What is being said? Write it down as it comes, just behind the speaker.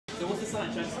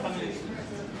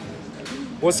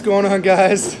What's going on,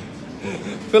 guys?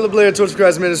 Philip Blair, Torch of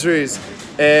Christ Ministries.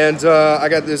 And I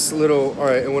got this little, all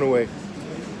right, it went away.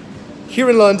 Here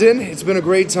in London, it's been a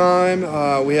great time.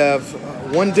 We have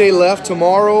one day left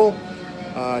tomorrow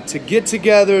to get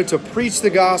together, to preach the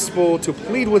gospel, to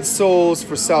plead with souls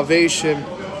for salvation.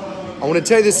 I want to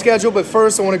tell you the schedule, but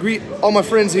first I want to greet all my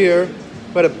friends here.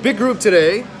 We had a big group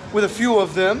today with a few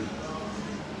of them.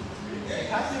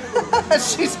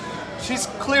 she's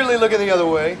clearly looking the other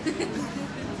way.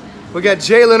 We got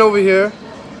Jalen over here.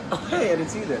 Oh, hey, I didn't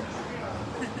see that.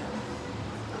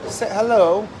 Say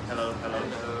hello. Hello.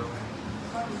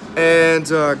 And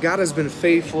God has been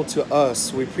faithful to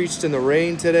us. We preached in the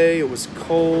rain today. It was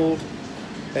cold.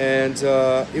 And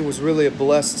it was really a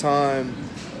blessed time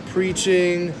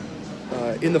preaching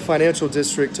in the financial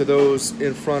district to those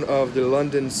in front of the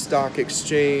London Stock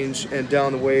Exchange and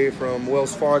down the way from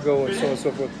Wells Fargo and so on and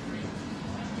so forth.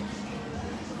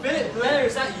 Philip Blair,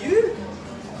 is that you?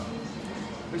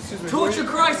 Excuse me. Torch of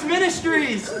Christ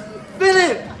Ministries!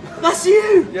 Philip! That's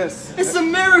you! Yes. It's a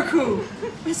miracle!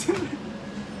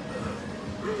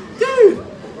 Dude!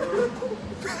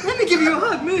 Let me give you a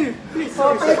hug, move! Please,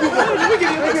 sorry. Let me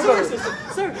give you a hug,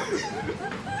 sorry.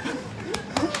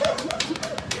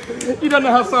 You don't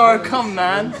know how far I've come,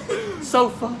 man. So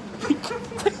far.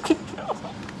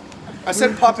 I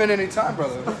said pop in any time,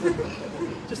 brother.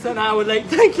 Just an hour late.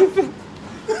 Thank you, Phil.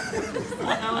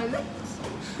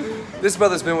 This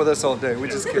brother's been with us all day. We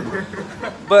just kidding.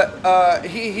 But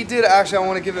he did actually. I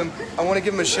want to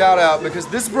give him a shout out because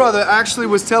this brother actually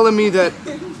was telling me that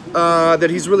that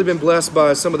he's really been blessed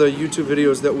by some of the YouTube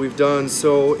videos that we've done.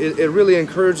 So it really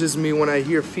encourages me when I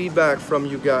hear feedback from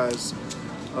you guys.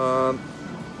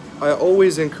 I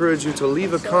always encourage you to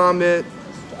leave a comment.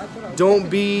 Don't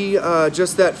be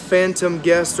just that phantom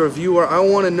guest or viewer. I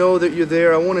want to know that you're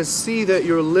there. I want to see that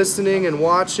you're listening and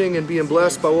watching and being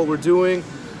blessed by what we're doing.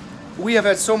 We have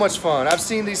had so much fun. I've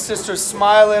seen these sisters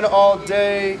smiling all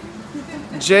day.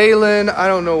 Jalen, I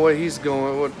don't know what he's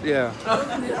going.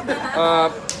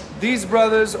 These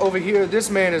brothers over here, this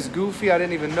man is goofy. I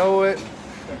didn't even know it.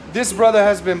 This brother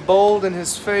has been bold in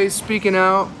his faith, speaking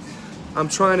out. I'm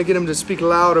trying to get him to speak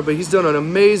louder, but he's done an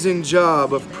amazing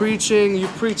job of preaching.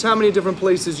 You've preached how many different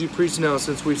places you've preached now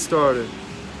since we've started?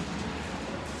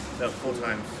 4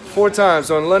 times. 4 times.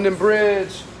 On London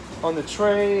Bridge, on the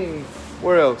train,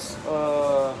 where else?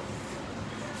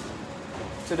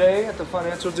 Today at the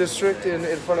financial district in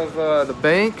front of the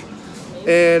bank.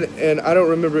 And I don't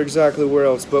remember exactly where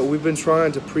else, but we've been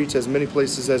trying to preach as many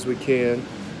places as we can.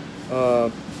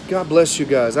 God bless you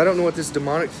guys. I don't know what this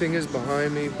demonic thing is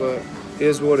behind me, but it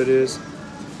is what it is.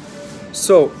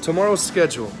 So, tomorrow's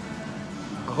schedule.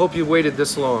 I hope you waited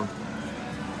this long.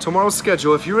 Tomorrow's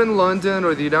schedule. If you're in London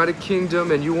or the United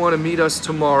Kingdom and you want to meet us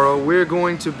tomorrow, we're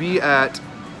going to be at...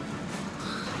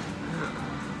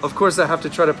 Of course, I have to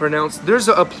try to pronounce... There's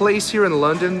a place here in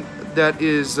London that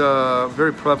is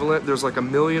very prevalent. There's like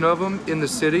 1 million of them in the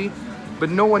city, but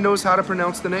no one knows how to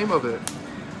pronounce the name of it.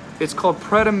 It's called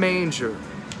Pret-a-Manger.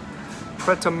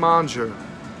 Pret-a-Manger.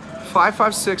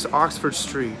 556 Oxford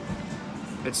Street.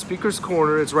 It's Speaker's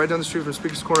Corner. It's right down the street from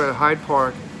Speaker's Corner at Hyde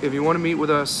Park. If you want to meet with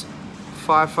us,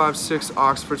 556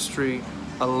 Oxford Street,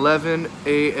 11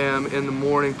 a.m. in the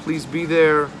morning. Please be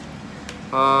there.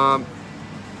 What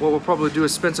we'll probably do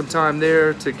is spend some time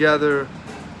there together.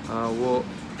 We'll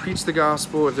preach the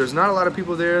gospel. If there's not a lot of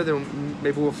people there, then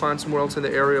maybe we'll find somewhere else in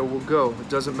the area. We'll go. It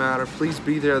doesn't matter. Please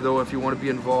be there, though, if you want to be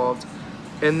involved.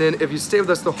 And then if you stay with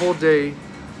us the whole day,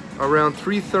 around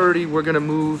 3:30, we're going to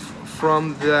move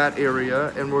from that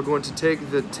area, and we're going to take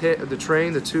the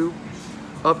train, the tube,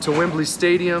 up to Wembley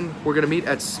Stadium. We're going to meet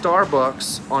at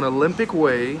Starbucks on Olympic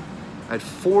Way at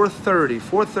 4:30.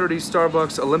 4:30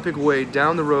 Starbucks Olympic Way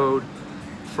down the road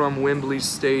from Wembley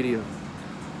Stadium.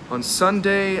 On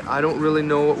Sunday, I don't really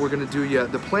know what we're going to do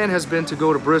yet. The plan has been to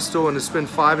go to Bristol and to spend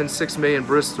 5 and 6 May in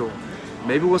Bristol.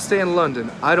 Maybe we'll stay in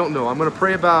London. I don't know. I'm going to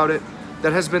pray about it.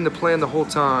 That has been the plan the whole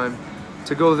time,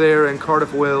 to go there in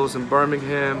Cardiff, Wales, and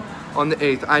Birmingham on the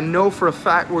 8th. I know for a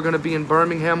fact we're going to be in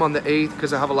Birmingham on the 8th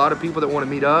because I have a lot of people that want to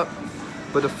meet up.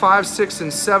 But the 5th, 6th,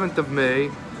 and 7th of May,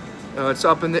 it's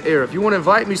up in the air. If you want to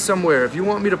invite me somewhere, if you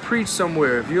want me to preach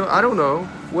somewhere, I don't know,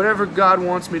 whatever God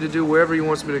wants me to do, wherever He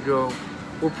wants me to go,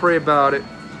 we'll pray about it.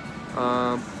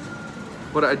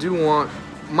 But I do want,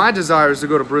 my desire is to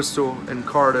go to Bristol and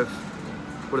Cardiff.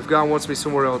 But if God wants me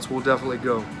somewhere else, we'll definitely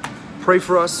go. Pray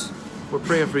for us. We're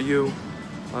praying for you.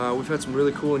 We've had some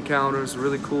really cool encounters,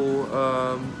 really cool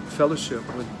fellowship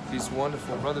with these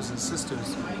wonderful brothers and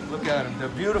sisters. Look at them. They're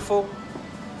beautiful.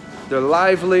 They're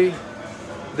lively.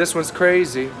 This one's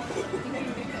crazy.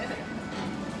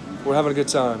 We're having a good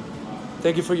time.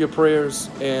 Thank you for your prayers,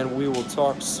 and we will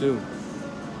talk soon.